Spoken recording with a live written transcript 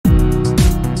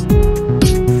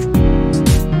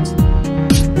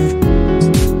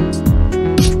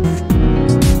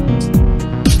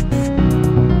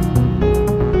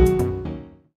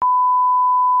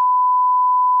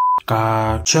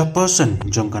chairperson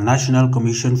jongka National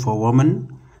Commission for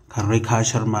Women ka Rekha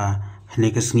Sharma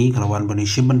hnegasngi kalawan bani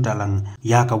shimban talang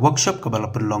ya ka workshop ka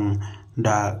balapan long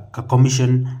da ka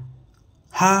commission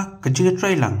ha ka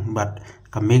jylla lang but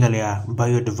ka Meghalaya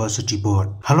Biodiversity Board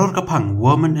halor ka phang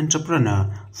woman entrepreneur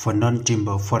for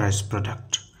non-timber forest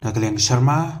product nagaling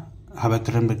Sharma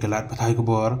habakren begalat pathai ko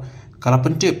bor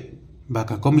kalapan tip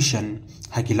baka commission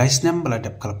haki laisnam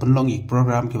baladap kalapan long ik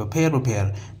program ki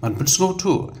prepare man pensgo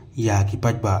tu ya ki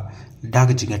pajba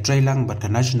daga jinghikai lang bat ka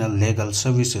National Legal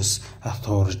Services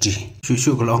Authority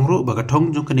shu kalongru baka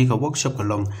thong jong kani ka workshop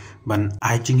kalong ban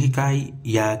ai jinghikai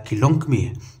ya ki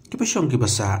longkmei ki pasong ki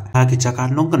basa ha ki chaka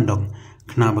nong kandong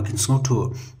khna bakin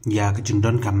sngotu ya ka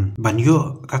jingdon kam ban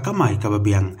yo ka kamai ka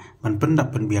babiang man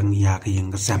pendap penbiang ya ka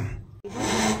yang kasam.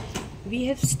 We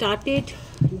have started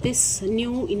this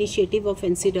new initiative of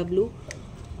NCW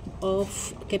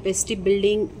of capacity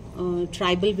building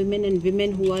tribal women and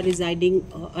women who are residing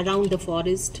around the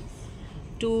forest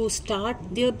to start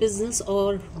their business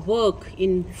or work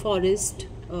in forest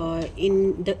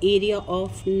in the area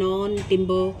of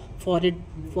non-timber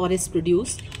forest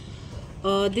produce.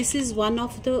 This is one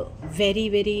of the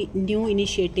very new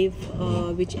initiative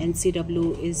which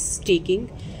NCW is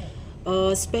taking.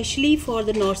 Especially for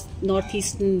the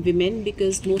northeastern women,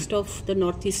 because most of the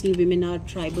northeastern women are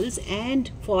tribals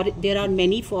and there are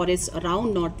many forests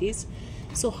around northeast,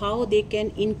 so how they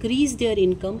can increase their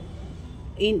income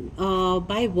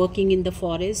by working in the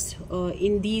forest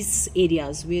in these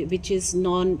areas which is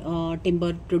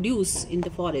non-timber produce in the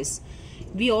forest.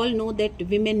 We all know that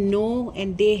women know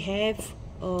and they have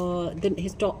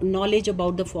the knowledge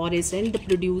about the forest and the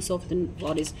produce of the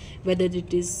forest, whether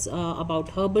it is about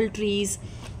herbal trees,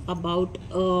 about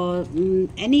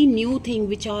any new thing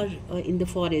which are in the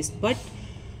forest. But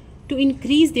to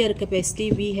increase their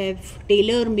capacity, we have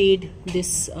tailor-made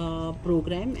this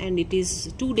program, and it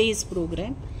is 2 days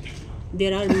program.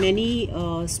 There are many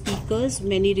speakers,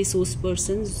 many resource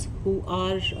persons who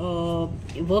are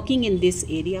working in this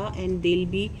area, and they'll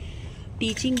be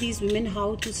teaching these women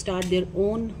how to start their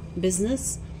own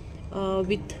business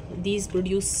with these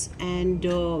produce, and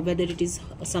whether it is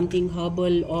something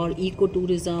herbal or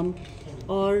ecotourism,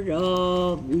 or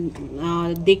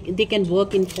they can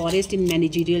work in forest in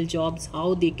managerial jobs,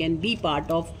 how they can be part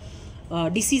of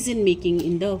decision making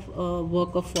in the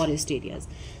work of forest areas.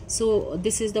 So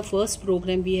this is the first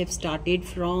program we have started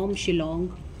from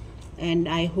Shillong, and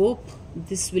I hope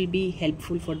this will be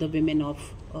helpful for the women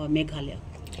of Meghalaya.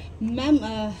 Ma'am,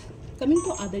 coming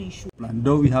to other issues.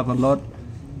 Though we have a lot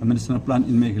of medicinal plant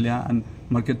in Meghalaya, and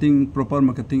proper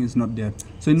marketing is not there.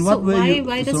 So in what way?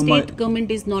 Why the state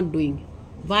government is not doing?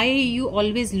 Why you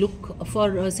always look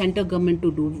for central government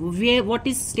to do? What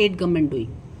is state government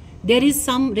doing? There is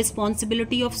some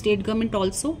responsibility of state government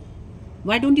also.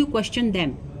 Why don't you question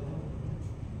them?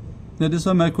 That is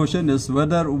why my question is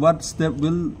what step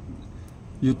will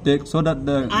you take so that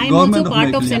the I am government also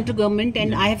part of Meghalaya, central government,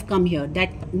 and I have come here.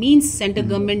 That means central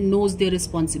government knows their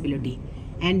responsibility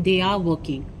and they are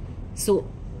working. So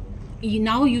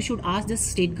now you should ask the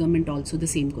state government also the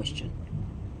same question.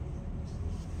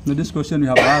 Now, this question you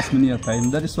have asked many a time.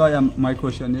 That is why my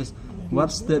question is,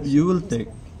 what step you will take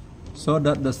so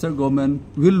that the state government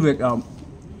will wake up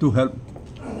to help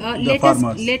the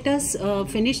farmers? Let us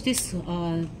finish this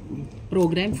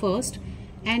program first,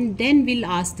 and then we'll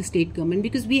ask the state government,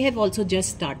 because we have also just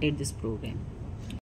started this program.